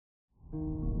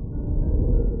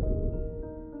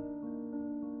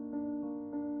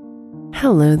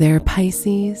Hello there,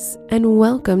 Pisces, and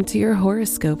welcome to your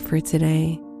horoscope for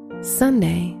today,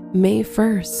 Sunday, May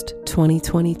 1st,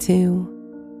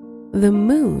 2022. The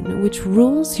moon, which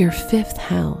rules your fifth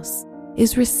house,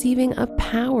 is receiving a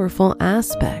powerful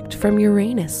aspect from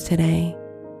Uranus today,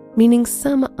 meaning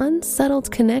some unsettled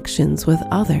connections with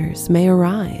others may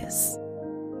arise.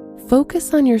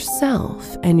 Focus on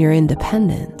yourself and your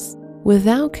independence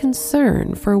without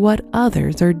concern for what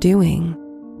others are doing.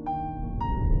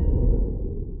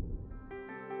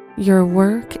 Your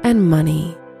work and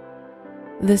money.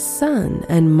 The Sun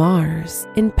and Mars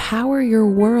empower your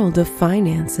world of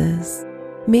finances,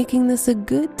 making this a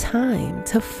good time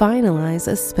to finalize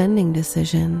a spending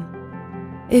decision.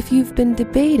 If you've been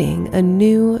debating a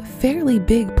new, fairly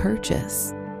big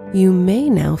purchase, you may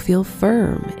now feel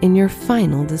firm in your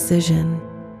final decision.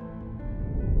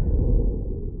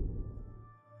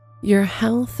 Your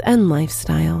health and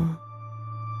lifestyle.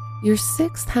 Your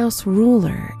sixth house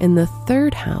ruler in the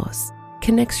third house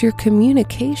connects your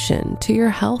communication to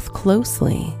your health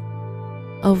closely.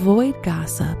 Avoid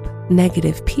gossip,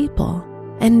 negative people,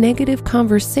 and negative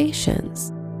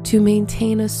conversations to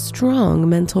maintain a strong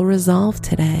mental resolve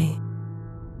today.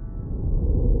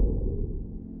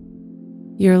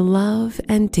 Your love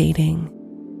and dating.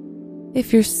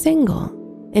 If you're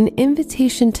single, an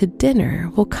invitation to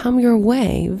dinner will come your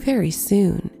way very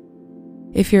soon.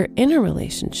 If you're in a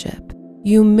relationship,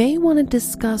 you may want to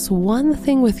discuss one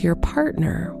thing with your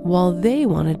partner while they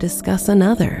want to discuss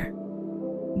another.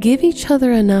 Give each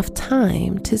other enough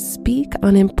time to speak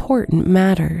on important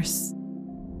matters.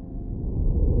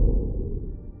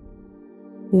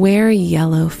 Wear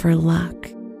yellow for luck.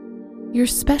 Your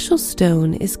special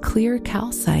stone is clear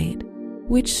calcite,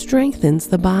 which strengthens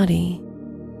the body.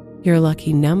 Your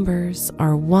lucky numbers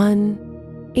are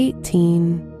 1,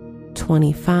 18,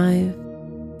 25,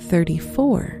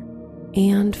 34,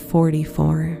 and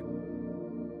 44.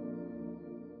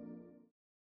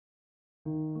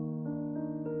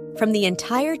 From the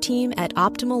entire team at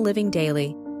Optimal Living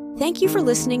Daily, thank you for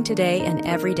listening today and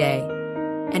every day.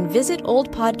 And visit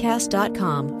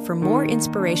oldpodcast.com for more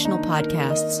inspirational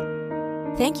podcasts.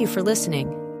 Thank you for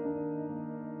listening.